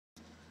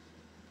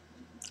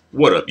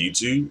What up,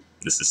 YouTube?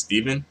 This is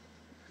Steven,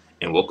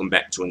 and welcome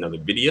back to another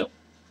video.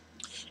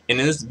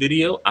 And in this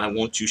video, I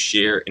want to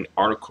share an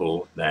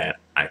article that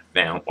I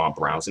found while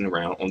browsing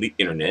around on the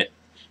internet.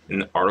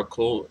 And the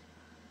article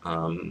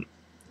um,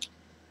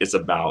 is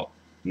about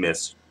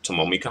Miss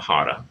Tomomi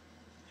Kahara,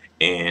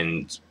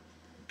 and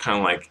kind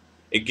of like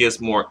it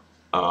gives more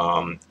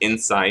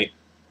insight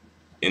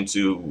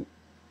into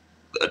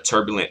a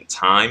turbulent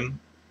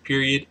time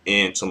period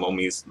in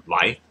Tomomi's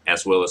life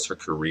as well as her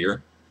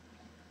career.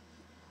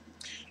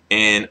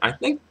 And I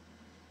think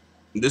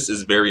this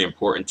is very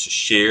important to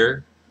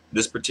share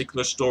this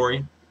particular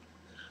story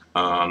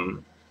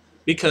um,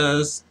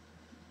 because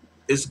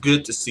it's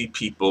good to see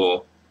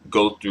people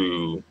go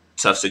through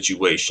tough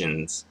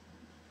situations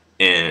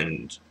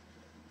and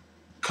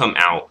come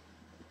out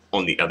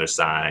on the other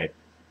side,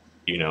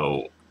 you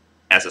know,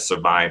 as a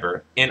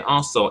survivor and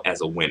also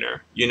as a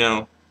winner.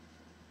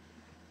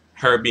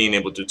 Her being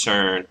able to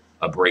turn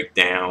a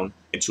breakdown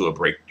into a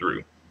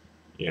breakthrough,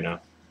 you know.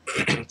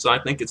 So I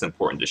think it's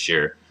important to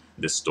share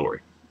this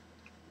story.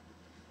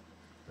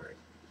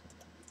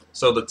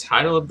 So the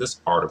title of this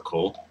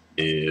article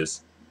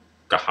is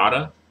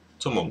Kahara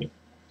Tomomi.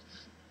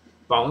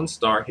 Fallen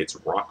star hits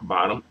rock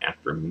bottom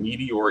after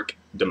meteoric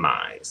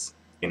demise.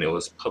 And it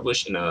was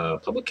published in a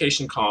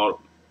publication called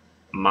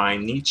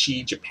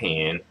Mainichi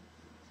Japan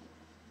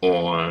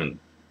on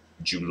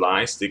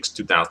July 6,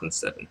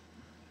 2007.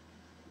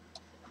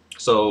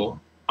 So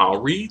I'll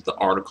read the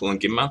article and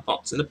give my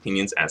thoughts and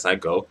opinions as I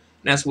go.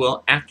 And as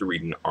well, after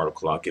reading the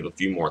article, I'll give a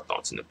few more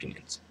thoughts and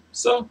opinions.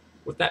 So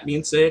with that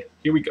being said,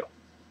 here we go.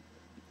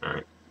 All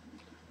right.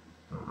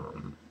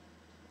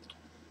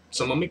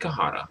 Tomomi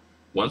Kahara,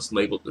 once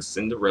labeled the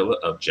Cinderella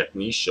of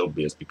Japanese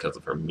showbiz because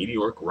of her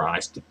meteoric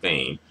rise to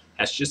fame,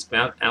 has just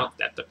found out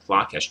that the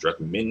clock has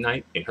struck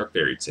midnight in her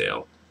fairy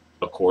tale,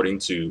 according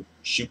to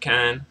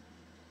Shukan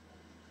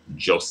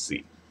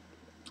Josei.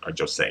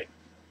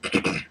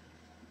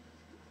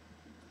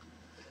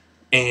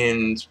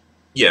 And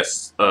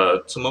yes,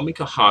 Tomomi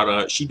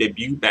Kahara, she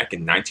debuted back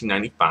in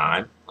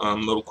 1995.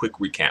 Little quick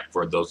recap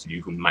for those of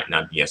you who might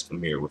not be as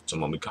familiar with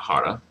Tomomi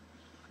Kahara.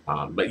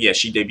 But yeah,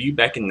 she debuted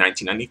back in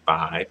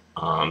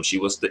 1995. She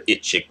was the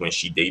it chick when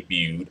she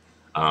debuted.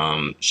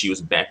 She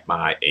was backed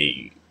by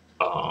a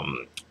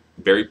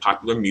very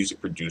popular music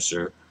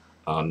producer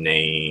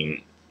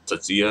named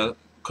Tatsuya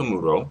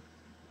Komuro.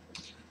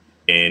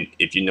 And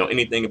if you know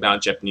anything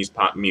about Japanese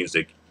pop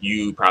music,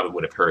 you probably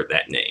would have heard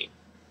that name.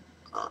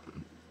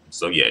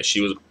 So yeah,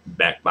 she was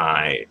backed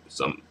by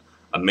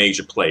a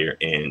major player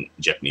in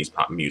Japanese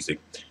pop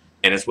music.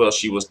 And as well,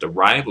 she was the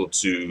rival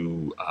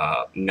to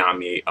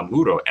Namie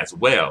Amuro as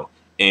well.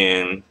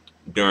 And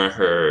during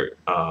her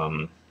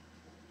the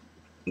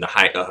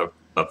height of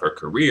her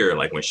career,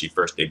 like when she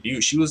first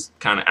debuted, she was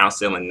kind of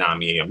outselling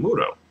Namie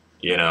Amuro,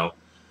 you know.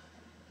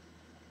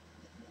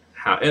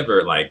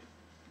 However, like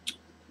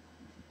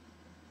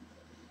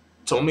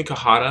Tomomi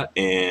Kahara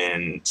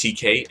and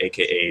TK,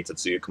 aka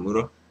Tatsuya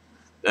Komuro,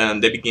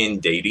 they began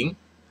dating,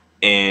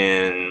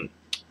 and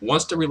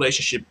once the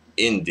relationship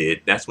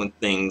ended, that's when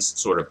things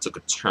sort of took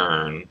a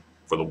turn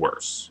for the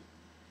worse.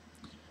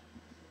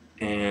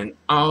 And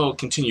I'll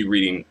continue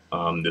reading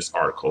this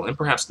article, and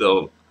perhaps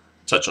they'll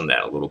touch on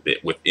that a little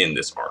bit within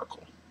this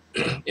article.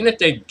 And if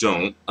they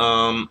don't,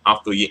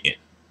 I'll fill you in.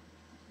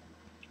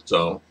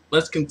 So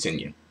let's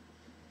continue.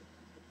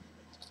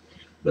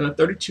 The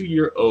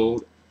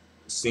 32-year-old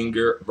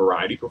singer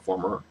variety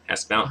performer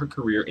has found her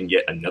career in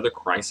yet another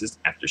crisis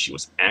after she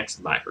was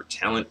axed by her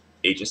talent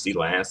agency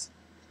last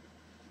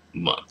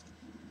month.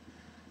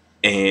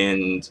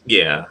 And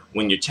yeah,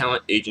 when your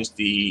talent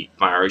agency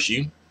fires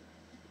you,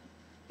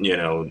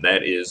 that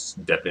is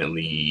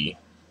definitely,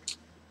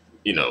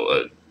 you know,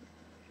 a,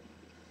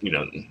 you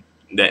know,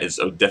 that is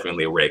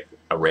definitely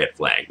a red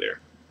flag there.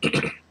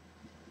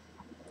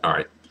 All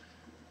right.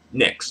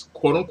 Next,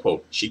 quote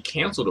unquote, she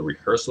canceled a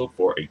rehearsal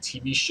for a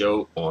TV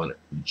show on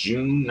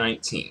June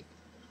 19th,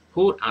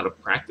 pulled out of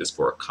practice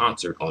for a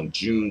concert on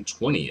June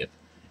 20th,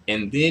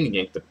 and then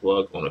yanked the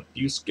plug on a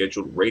few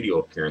scheduled radio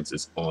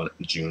appearances on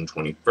June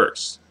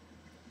 21st.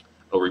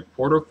 A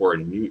reporter for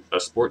a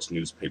sports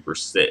newspaper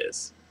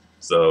says.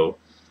 So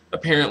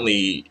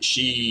apparently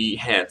she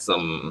had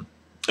some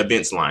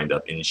events lined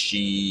up and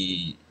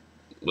she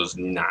was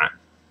not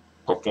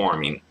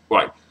performing.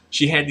 Like,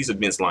 she had these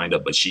events lined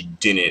up, but she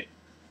didn't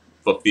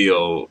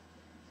fulfill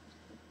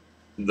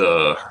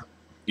her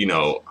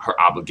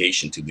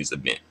obligation to these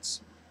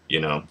events.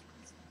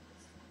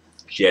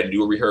 She had to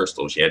do a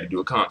rehearsal, she had to do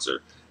a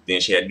concert,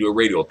 then she had to do a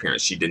radio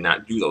appearance. She did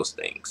not do those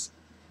things.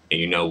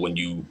 And when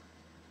you,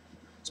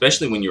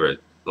 especially when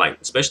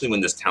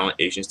this talent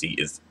agency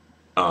is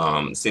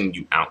sending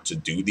you out to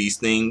do these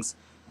things,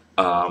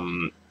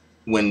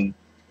 when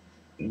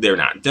they're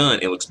not done,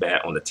 it looks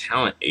bad on the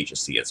talent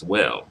agency as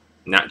well.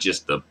 Not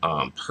just the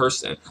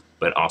person,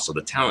 but also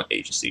the talent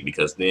agency,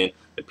 because then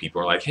the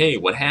people are like, hey,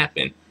 what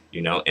happened?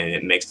 And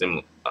it makes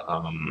them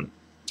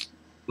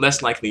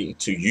less likely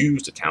to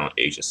use the talent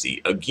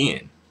agency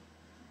again.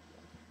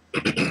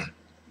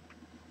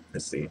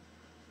 Let's see.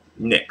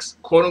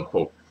 Next, quote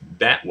unquote,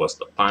 that was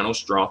the final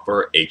straw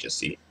for her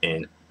agency,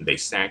 and they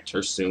sacked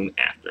her soon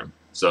after.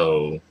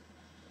 So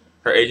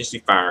her agency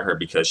fired her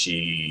because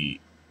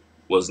she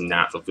was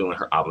not fulfilling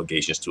her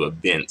obligations to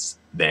events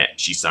that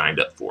she signed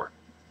up for.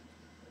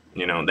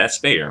 That's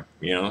fair.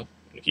 To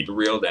keep it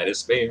real, that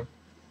is fair.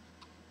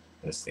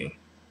 Let's see.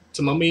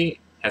 Tomomi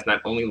has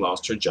not only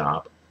lost her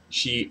job,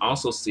 she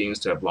also seems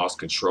to have lost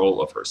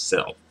control of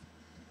herself.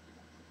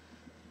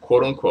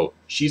 Quote unquote,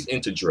 she's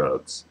into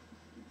drugs.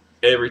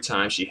 Every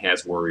time she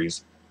has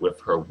worries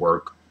with her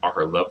work or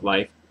her love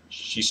life,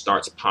 she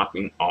starts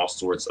popping all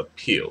sorts of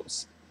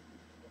pills: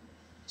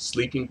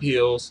 sleeping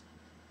pills,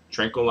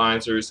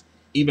 tranquilizers,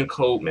 even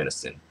cold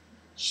medicine.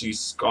 She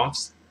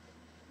scoffs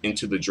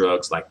into the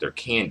drugs like they're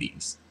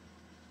candies,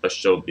 a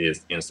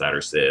showbiz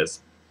insider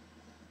says.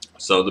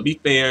 So to be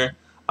fair,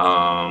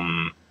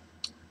 um,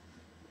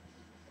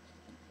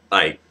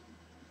 like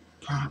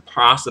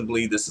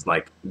possibly this is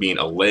like being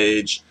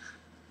alleged.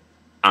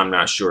 I'm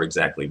not sure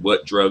exactly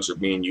what drugs are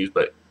being used,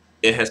 but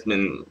it has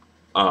been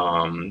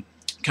kind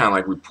of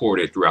like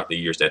reported throughout the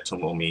years that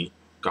Tomomi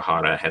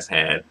Kahara has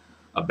had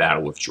a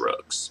battle with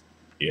drugs,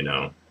 you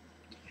know.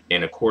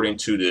 And according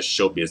to this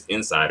showbiz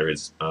insider,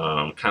 it's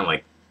kind of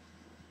like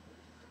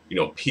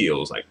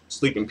pills, like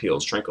sleeping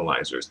pills,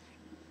 tranquilizers.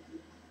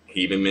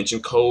 He even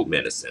mentioned cold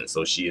medicine.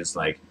 So she is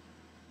like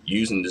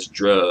using this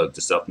drug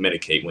to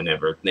self-medicate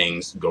whenever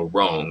things go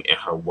wrong in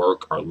her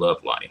work or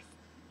love life,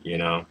 you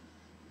know.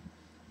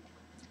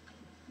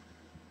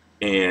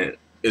 And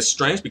it's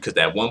strange because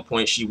at one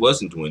point she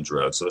wasn't doing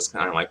drugs, so it's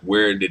kind of like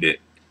where did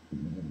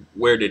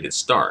it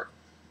start?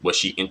 Was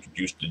she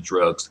introduced to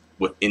drugs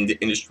within the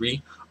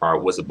industry, or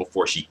was it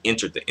before she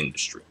entered the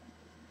industry?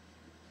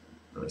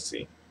 Let's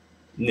see.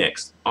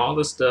 Next, all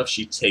the stuff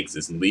she takes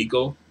is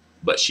legal,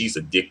 but she's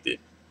addicted.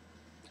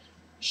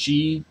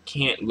 She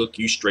can't look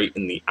you straight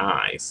in the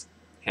eyes,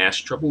 has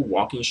trouble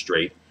walking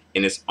straight,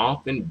 and is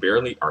often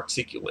barely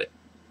articulate.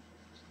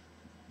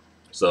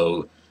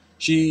 So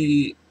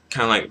she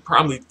kind of like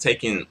probably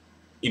taking,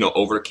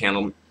 over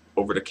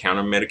the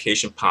counter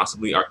medication,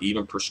 possibly, or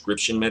even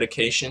prescription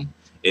medication.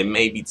 It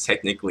may be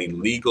technically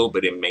legal,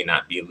 but it may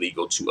not be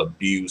legal to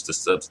abuse the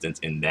substance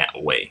in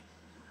that way.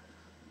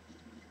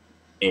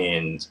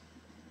 And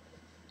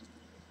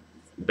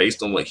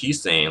based on what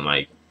he's saying,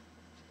 like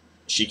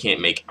she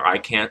can't make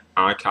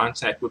eye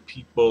contact with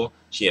people.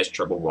 She has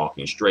trouble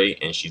walking straight,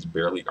 and she's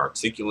barely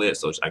articulate.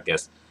 So I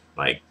guess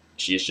like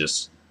she's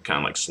just kind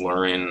of like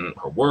slurring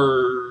her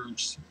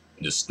words,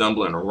 just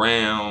stumbling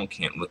around,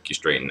 can't look you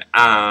straight in the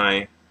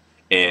eye,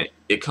 and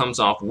it comes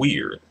off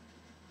weird.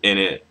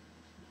 And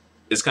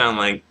it's kind of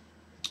like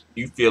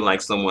you feel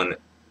like someone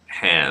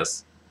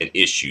has an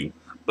issue,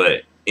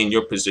 but in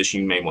your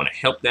position, you may want to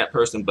help that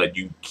person, but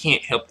you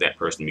can't help that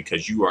person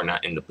because you are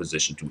not in the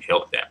position to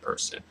help that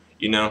person.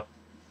 You know,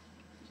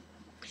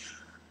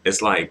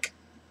 it's like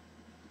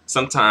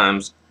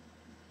sometimes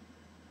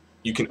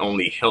you can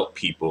only help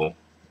people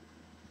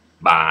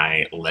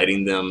by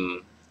letting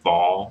them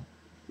fall,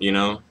 you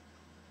know,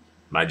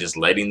 by just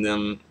letting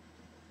them,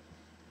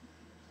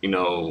 you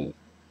know,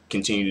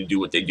 continue to do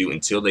what they do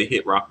until they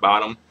hit rock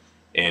bottom.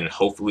 And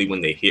hopefully,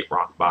 when they hit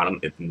rock bottom,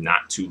 it's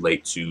not too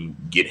late to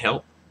get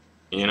help,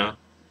 you know.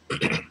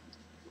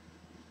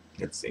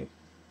 Let's see.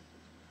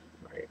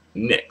 All right.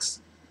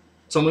 Next,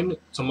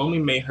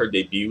 Tomomi made her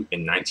debut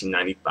in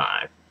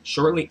 1995,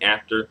 shortly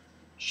after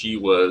she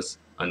was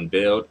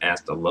unveiled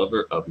as the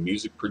lover of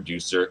music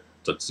producer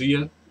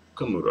Tetsuya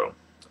Komuro,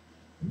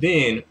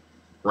 then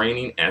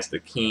reigning as the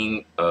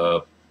king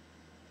of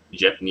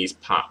Japanese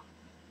pop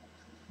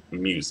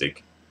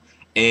music.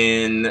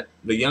 And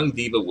the young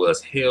diva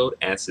was hailed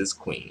as his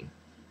queen.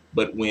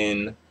 But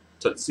when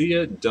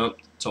Tetsuya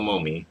dumped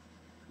Tomomi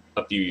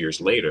a few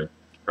years later,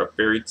 her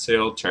fairy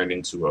tale turned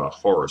into a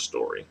horror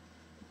story.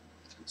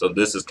 So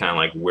this is kind of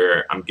like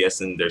where I'm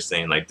guessing they're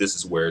saying like this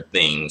is where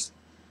things,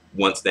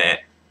 once that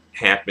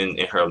happened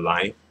in her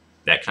life,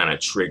 that kind of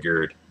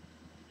triggered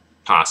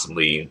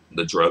possibly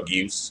the drug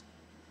use,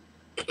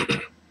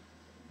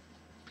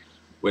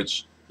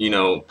 which,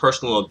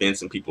 personal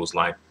events in people's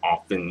life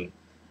often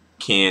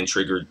can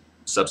trigger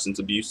substance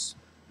abuse,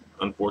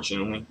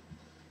 unfortunately,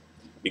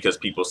 because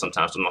people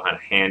sometimes don't know how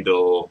to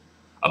handle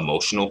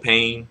emotional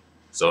pain.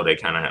 So they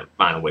kind of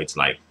find a way to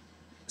like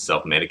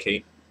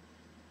self-medicate.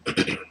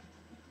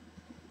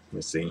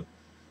 Let's see.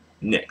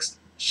 Next,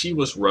 she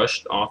was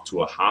rushed off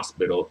to a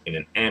hospital in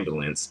an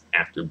ambulance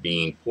after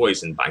being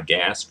poisoned by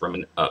gas from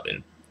an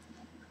oven.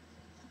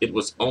 It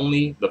was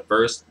only the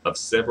first of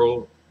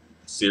several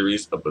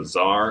series of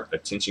bizarre,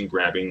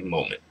 attention-grabbing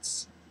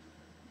moments.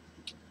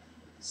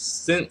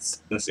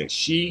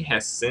 She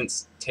has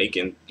since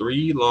taken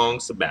 3 long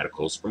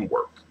sabbaticals from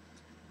work,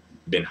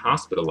 been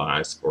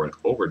hospitalized for an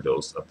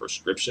overdose of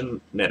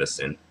prescription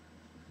medicine,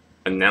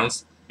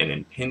 announced an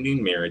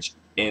impending marriage,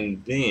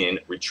 and then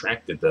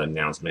retracted the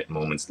announcement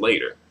moments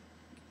later.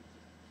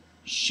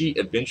 She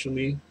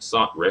eventually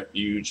sought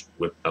refuge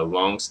with a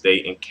long stay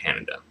in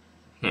Canada.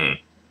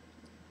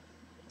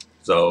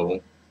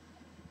 So,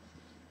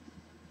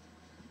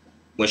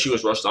 when she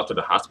was rushed off to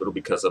the hospital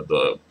because of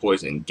the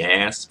poison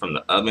gas from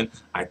the oven,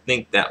 I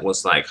think that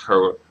was like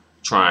her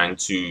trying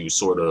to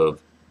sort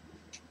of,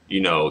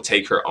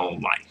 take her own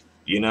life.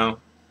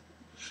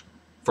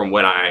 From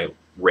what I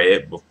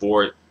read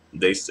before,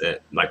 they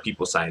said, like,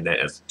 people cited that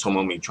as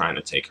Tomomi trying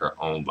to take her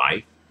own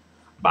life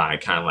by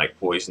kind of like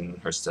poisoning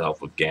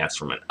herself with gas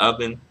from an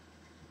oven.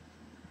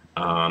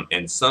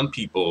 And some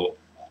people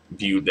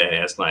viewed that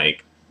as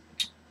like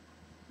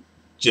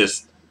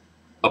just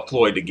a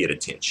ploy to get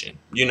attention.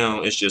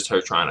 It's just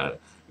her trying to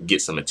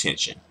get some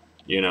attention,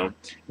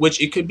 which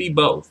it could be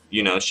both.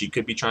 She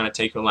could be trying to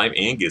take her life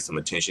and get some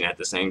attention at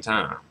the same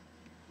time.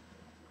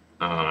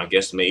 I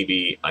guess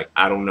maybe, like,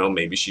 I don't know,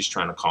 maybe she's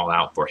trying to call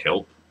out for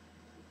help,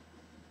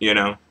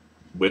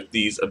 with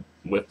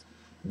with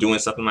doing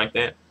something like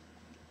that.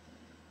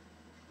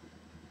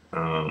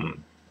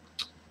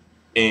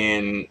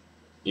 And,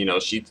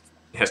 she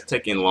has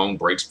taken long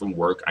breaks from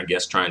work, I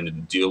guess, trying to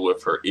deal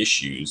with her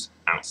issues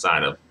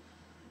outside of,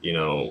 you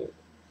know,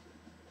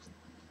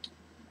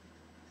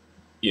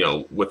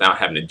 without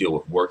having to deal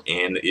with work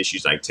and the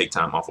issues, like take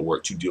time off of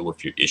work to deal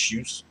with your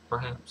issues,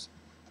 perhaps.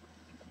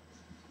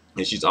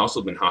 And she's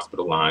also been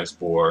hospitalized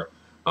for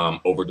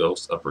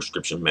overdose of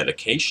prescription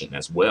medication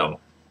as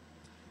well.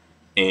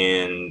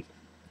 And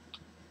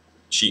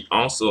she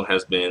also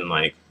has been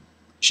like,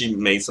 she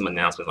made some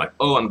announcements like,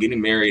 "Oh, I'm getting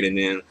married," and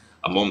then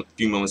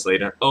few moments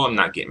later, "Oh, I'm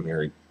not getting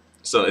married."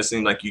 So it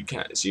seems like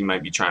she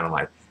might be trying to,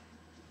 like,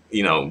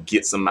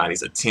 get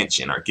somebody's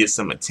attention or get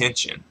some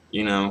attention,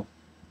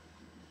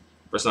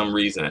 for some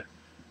reason,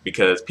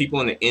 because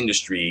people in the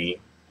industry,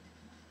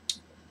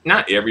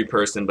 not every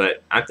person,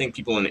 but I think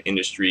people in the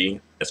industry,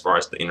 as far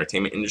as the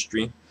entertainment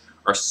industry,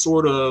 are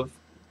sort of,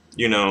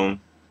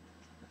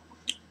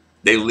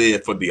 they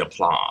live for the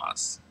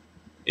applause,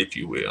 if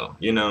you will,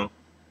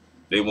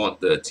 they want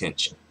the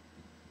attention.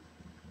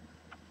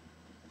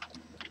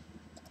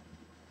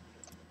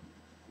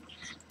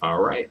 All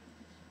right,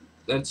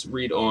 let's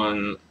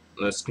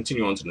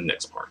continue on to the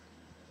next part.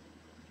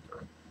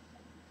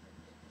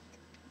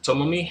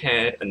 Tomomi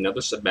had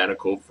another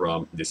sabbatical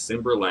from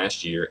December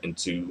last year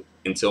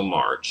until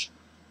March,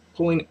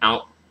 pulling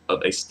out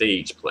of a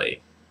stage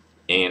play,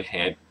 and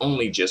had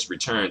only just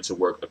returned to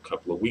work a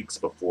couple of weeks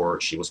before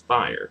she was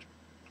fired.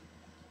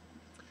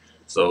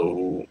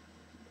 So,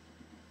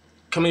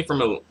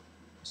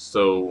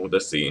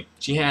 let's see,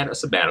 she had a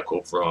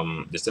sabbatical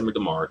from December to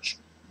March.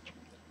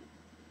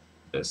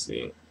 Let's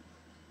see,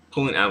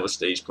 pulling out of a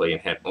stage play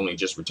and had only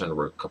just returned to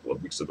work a couple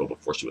of weeks ago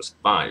before she was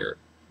fired.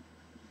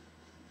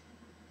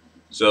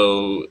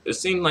 So it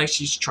seemed like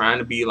she's trying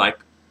to be like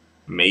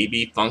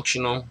maybe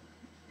functional,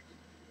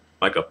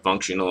 like a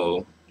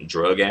functional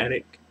drug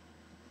addict,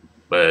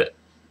 but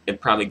it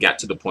probably got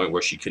to the point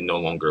where she could no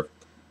longer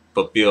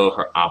fulfill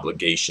her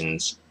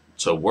obligations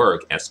to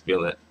work as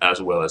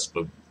well as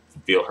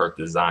fulfill her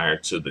desire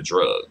to the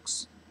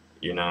drugs,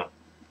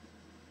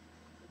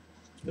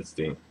 Let's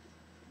see.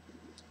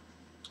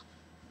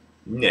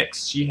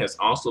 Next, she has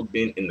also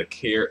been in the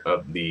care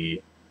of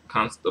the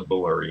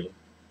constabulary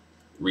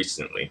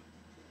recently.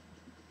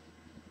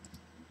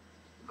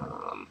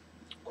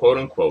 Quote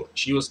unquote,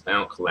 she was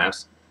found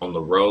collapsed on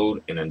the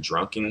road in a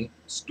drunken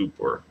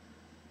stupor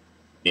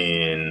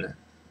in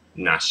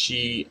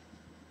Nashi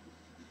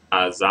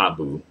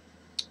Azabu,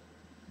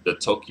 the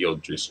Tokyo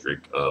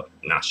district of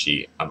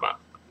Nashi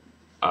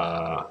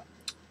Azabu,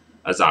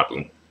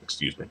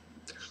 excuse me.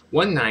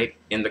 One night,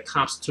 and the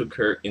cops took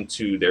her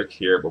into their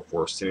care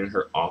before sending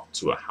her off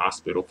to a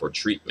hospital for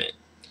treatment.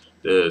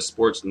 The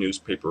sports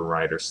newspaper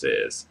writer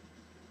says,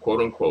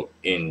 quote unquote,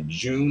 in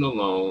June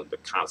alone, the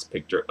cops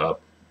picked her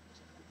up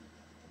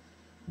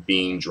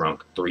being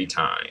drunk 3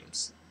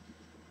 times.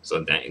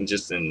 So that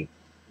just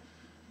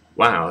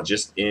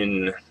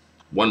in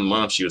 1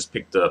 month, she was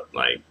picked up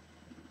like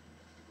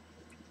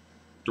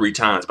 3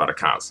 times by the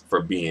cops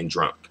for being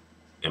drunk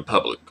in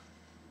public.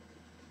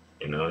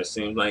 It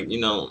seems like,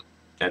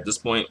 at this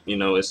point,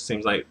 it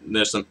seems like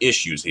there's some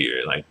issues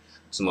here. Like,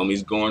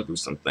 Tomomi's going through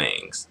some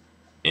things,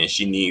 and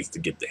she needs to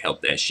get the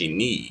help that she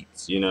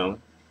needs,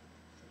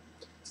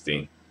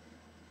 See,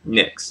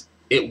 next,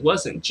 it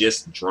wasn't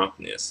just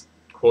drunkenness.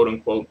 Quote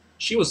unquote,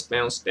 she was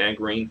found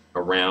staggering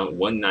around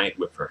one night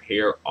with her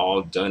hair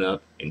all done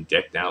up and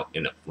decked out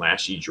in a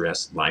flashy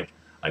dress like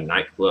a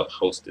nightclub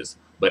hostess,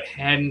 but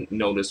hadn't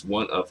noticed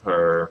one of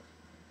her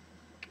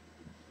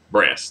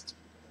breasts.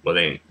 Well,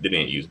 they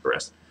didn't use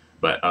breasts,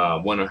 but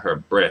one of her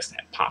breasts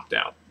had popped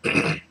out.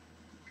 The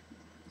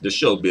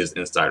Showbiz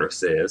Insider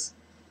says.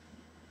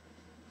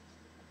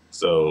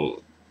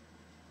 So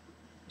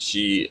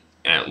she,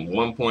 at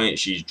one point,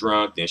 she's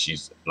drunk, then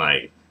she's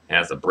like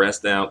has a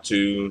breast out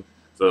too.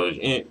 So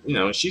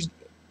she's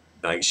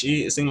like,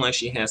 it seemed like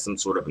she has some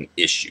sort of an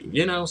issue,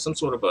 some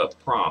sort of a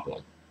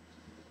problem.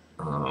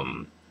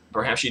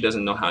 Perhaps she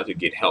doesn't know how to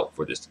get help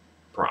for this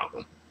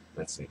problem.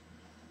 Let's see.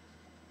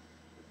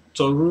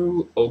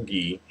 Toru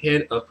Ogi,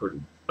 head of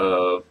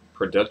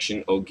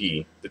Production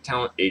Ogi, the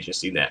talent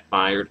agency that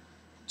fired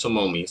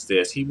Tomomi,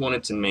 says he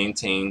wanted to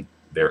maintain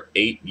their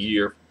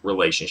 8-year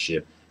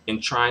relationship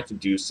and tried to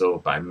do so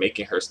by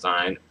making her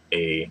sign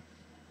a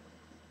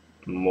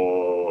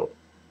more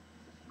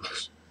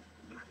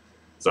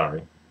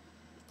sorry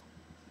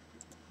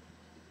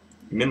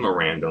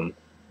memorandum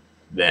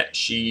that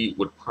she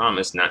would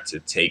promise not to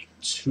take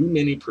too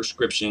many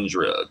prescription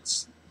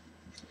drugs.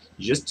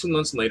 Just 2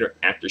 months later,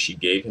 after she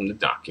gave him the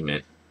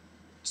document,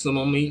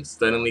 Tomomi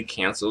suddenly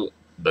canceled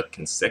the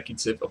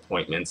consecutive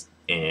appointments,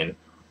 and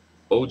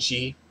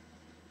Oji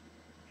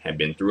had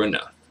been through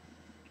enough.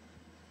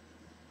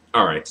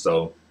 All right,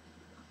 so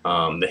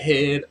the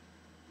head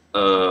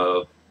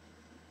of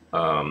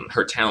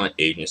her talent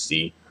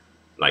agency,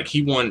 like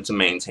he wanted to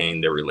maintain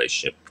their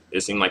relationship.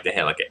 It seemed like they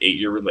had like an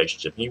 8-year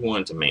relationship. He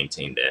wanted to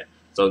maintain that.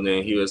 So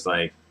then he was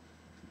like,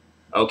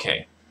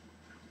 okay,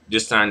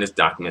 just sign this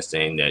document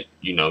saying that,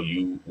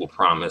 you will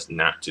promise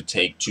not to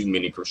take too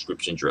many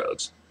prescription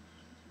drugs.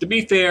 To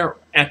be fair,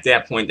 at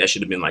that point, that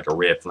should have been like a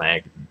red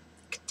flag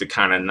to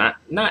kind of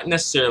not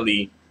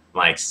necessarily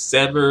like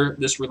sever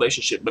this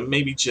relationship, but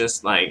maybe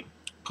just like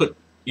put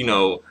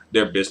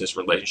their business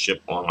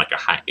relationship on like a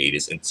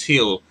hiatus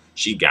until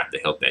she got the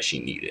help that she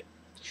needed.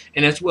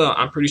 And as well,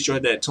 I'm pretty sure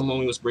that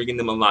Tomomi was bringing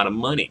them a lot of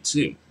money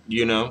too.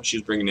 She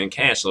was bringing in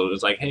cash, so it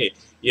was like, hey,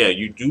 yeah,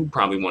 you do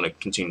probably want to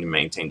continue to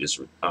maintain this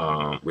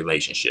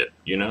relationship,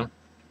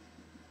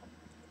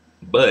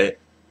 but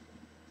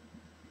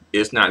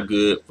it's not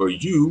good for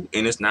you,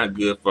 and it's not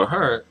good for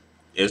her.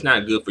 It's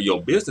not good for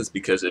your business,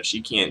 because if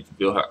she can't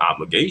fulfill her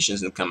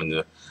obligations and coming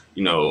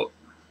to,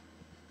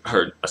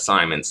 her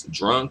assignments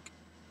drunk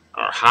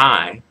or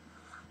high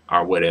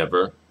or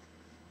whatever,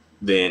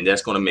 then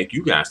that's going to make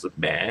you guys look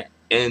bad,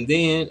 and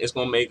then it's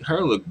going to make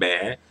her look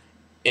bad,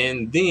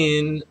 and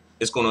then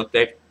it's going to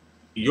affect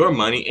your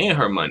money and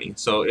her money.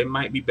 So it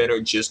might be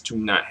better just to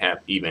not have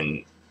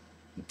even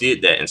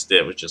did that. Instead,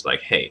 it was just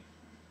like, hey,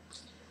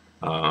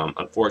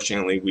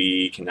 unfortunately,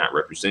 we cannot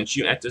represent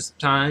you at this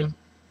time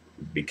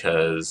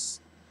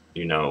because,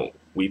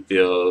 we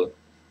feel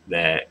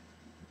that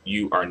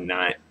you are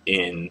not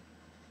in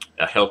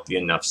a healthy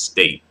enough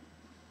state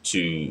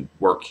to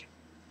work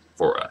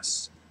for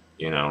us,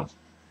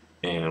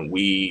 and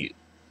we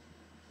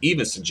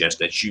even suggest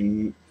that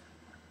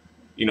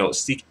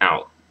seek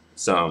out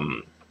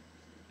some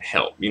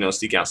help,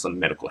 seek out some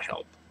medical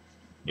help,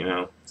 you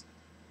know,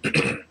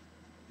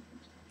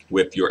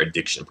 with your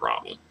addiction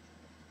problem.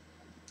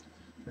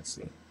 Let's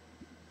see.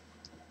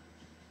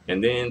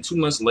 And then 2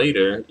 months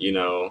later,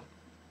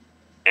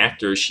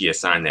 after she had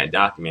signed that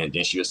document,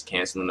 then she was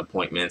canceling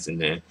appointments, and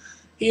then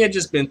he had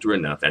just been through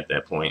enough at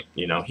that point.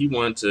 He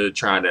wanted to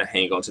try to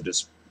hang on to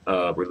this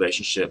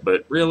relationship,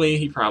 but really,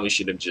 he probably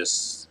should have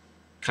just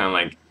kind of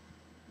like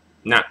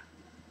not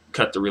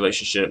cut the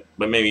relationship,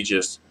 but maybe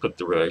just put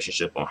the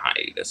relationship on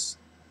hiatus.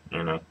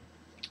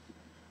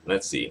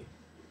 Let's see.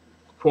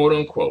 Quote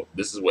unquote,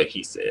 this is what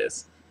he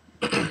says.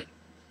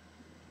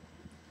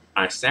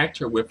 I sacked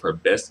her with her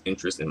best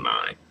interest in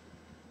mind,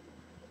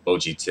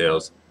 Oji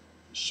tells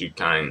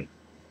Shukan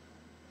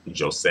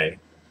Jose.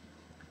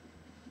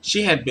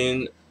 She had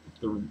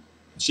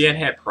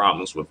had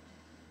problems with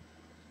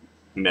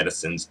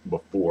medicines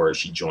before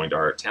she joined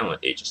our talent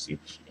agency,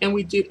 and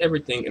we did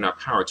everything in our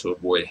power to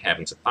avoid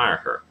having to fire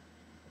her.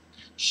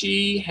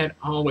 She had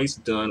always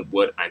done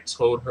what I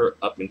told her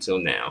up until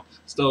now,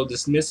 so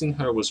dismissing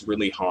her was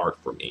really hard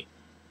for me.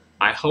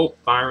 I hope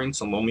firing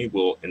Tomomi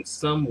will in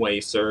some way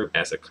serve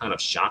as a kind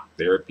of shock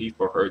therapy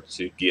for her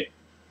to get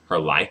her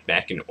life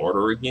back in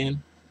order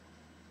again.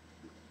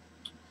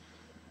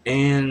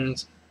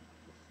 And,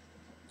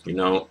 he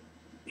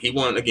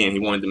wanted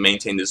to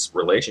maintain this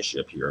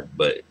relationship here,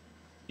 but,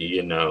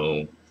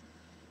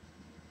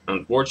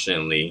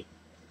 unfortunately,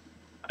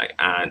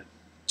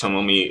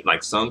 Tomomi,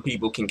 like some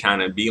people can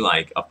kind of be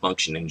like a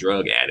functioning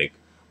drug addict,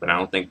 but I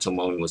don't think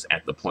Tomomi was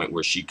at the point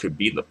where she could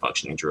be the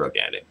functioning drug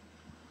addict,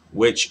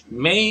 which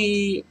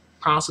may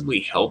possibly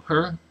help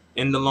her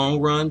in the long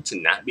run to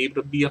not be able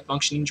to be a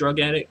functioning drug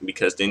addict,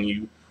 because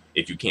then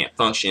if you can't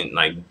function,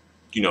 like,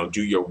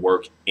 do your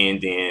work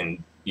and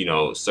then,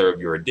 serve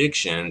your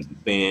addiction,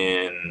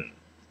 then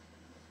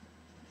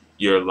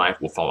your life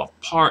will fall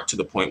apart to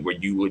the point where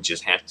you would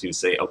just have to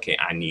say, okay,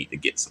 I need to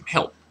get some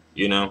help,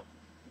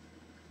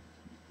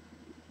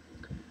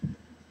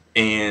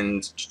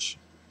 And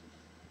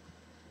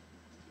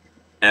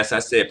as I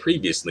said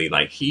previously,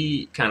 like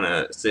he kind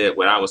of said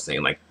what I was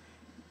saying, like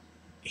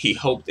he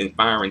hoped in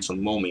firing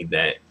Tomomi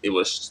that it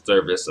would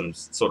serve as some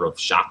sort of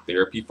shock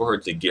therapy for her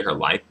to get her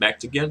life back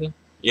together,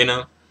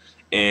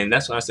 And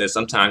that's why I said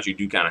sometimes you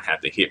do kind of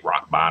have to hit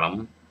rock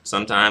bottom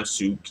sometimes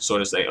to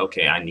sort of say,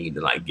 okay, I need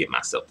to like get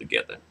myself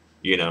together,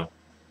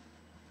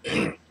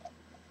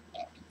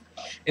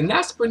 And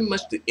that's pretty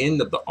much the end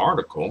of the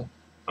article.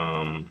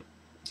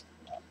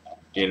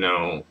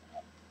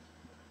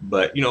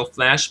 But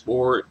flash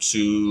forward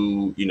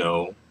to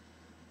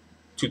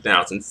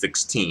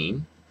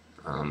 2016,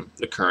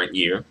 the current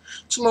year.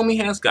 Tomomi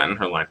has gotten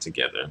her life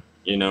together.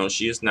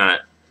 She is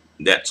not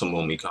that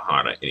Tomomi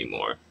Kahara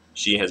anymore.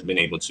 She has been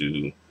able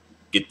to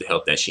get the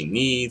help that she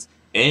needs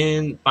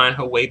and find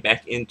her way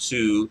back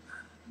into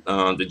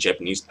the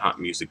Japanese pop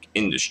music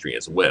industry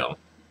as well.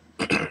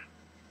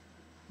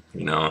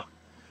 You know,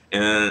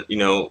 and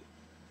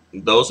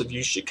those of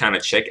you should kind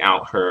of check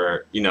out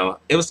her.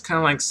 It was kind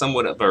of like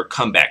somewhat of her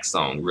comeback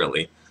song,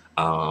 really.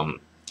 Um,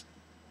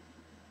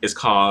 it's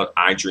called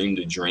 "I Dreamed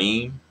a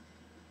Dream."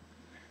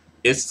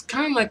 It's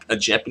kind of like a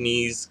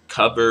Japanese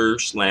cover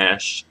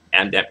slash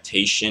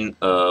adaptation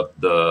of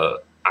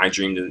the "I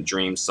Dreamed a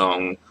Dream"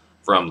 song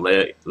from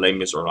Les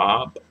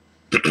Miserables.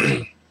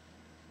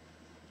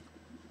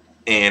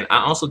 And I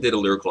also did a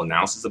lyrical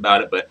analysis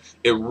about it, but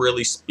it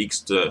really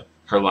speaks to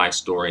her life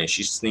story, and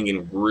she's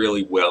singing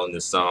really well in the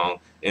song.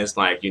 And it's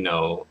like,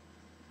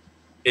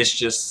 it's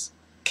just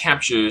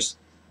captures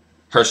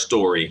her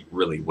story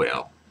really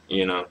well,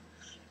 and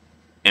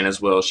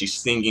as well, she's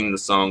singing the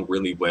song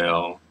really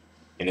well.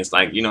 And it's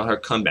like, her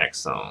comeback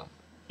song,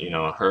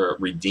 her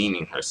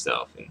redeeming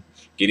herself and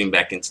getting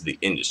back into the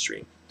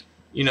industry.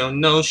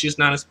 No, she's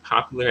not as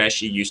popular as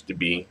she used to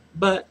be,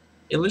 but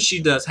at least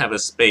she does have a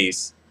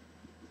space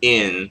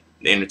in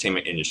the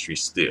entertainment industry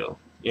still,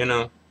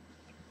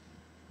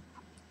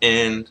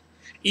 And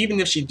even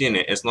if she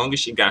didn't, as long as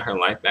she got her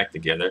life back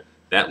together,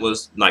 that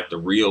was like the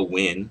real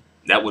win.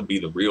 That would be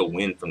the real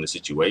win from the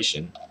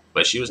situation.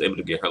 But she was able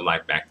to get her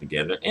life back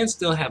together and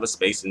still have a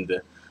space in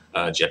the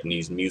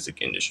Japanese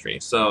music industry.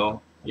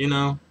 So,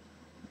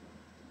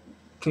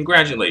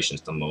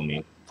 congratulations to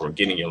Momi for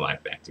getting your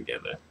life back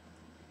together.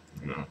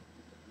 You know.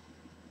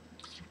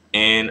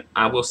 And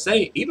I will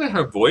say, even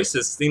her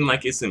voices seem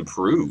like it's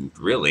improved,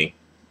 really.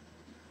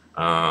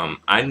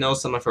 I know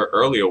some of her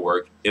earlier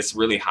work, it's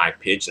really high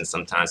pitched, and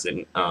sometimes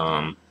it's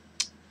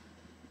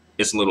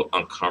a little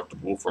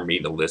uncomfortable for me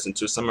to listen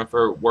to some of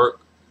her work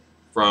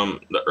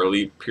from the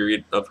early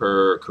period of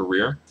her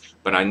career.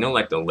 But I know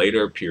like the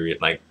later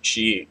period, like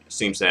she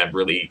seems to have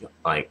really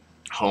like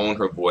honed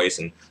her voice,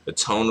 and the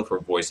tone of her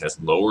voice has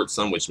lowered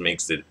some, which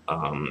makes it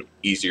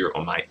easier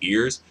on my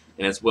ears.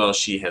 And as well,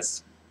 she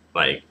has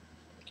like,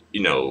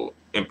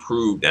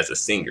 improved as a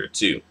singer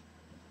too.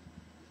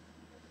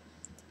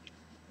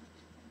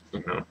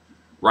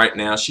 Right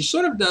now, she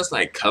sort of does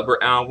like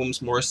cover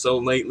albums more so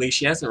lately.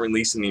 She hasn't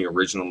released any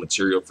original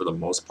material for the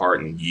most part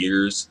in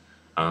years,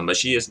 but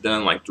she has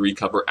done like 3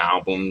 cover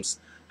albums.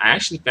 I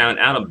actually found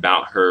out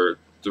about her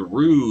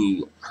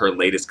through her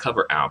latest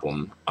cover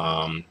album,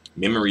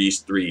 Memories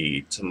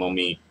 3,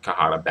 Tomomi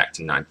Kahara Back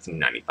to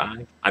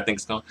 1995, I think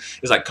it's called.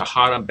 It's like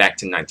Kahara Back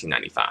to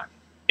 1995.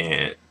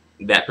 And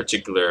that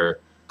particular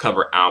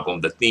cover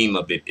album, the theme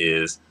of it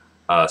is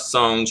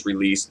songs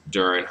released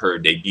during her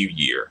debut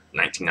year,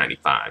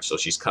 1995. So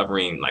she's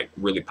covering like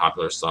really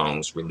popular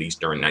songs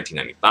released during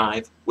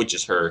 1995, which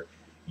is her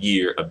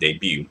year of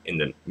debut in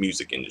the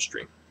music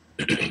industry.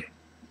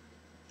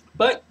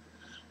 But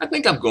I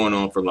think I'm going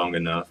on for long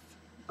enough.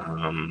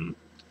 The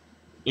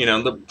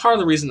part of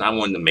the reason I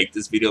wanted to make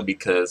this video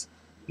because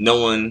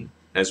no one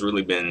has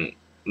really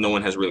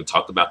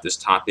talked about this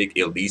topic,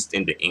 at least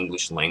in the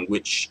English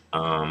language.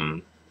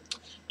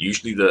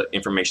 Usually the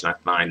information I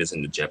find is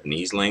in the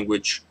Japanese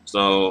language.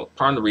 So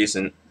part of the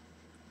reason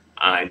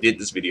I did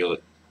this video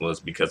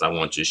was because I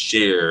want to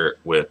share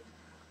with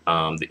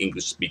the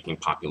English-speaking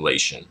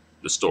population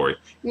the story,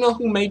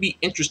 who may be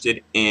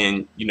interested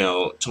in,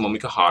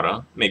 Tomomi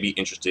Kahara, may be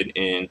interested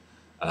in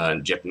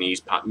Japanese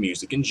pop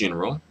music in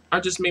general, or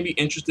just maybe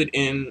interested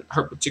in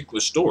her particular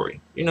story,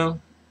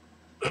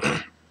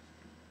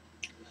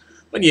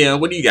 But yeah,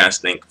 what do you guys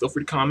think? Feel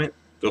free to comment,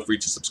 feel free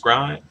to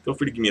subscribe, feel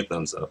free to give me a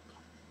thumbs up.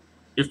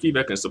 Your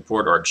feedback and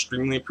support are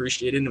extremely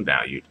appreciated and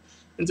valued.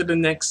 Until the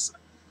next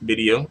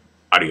video,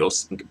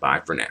 adios and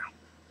goodbye for now.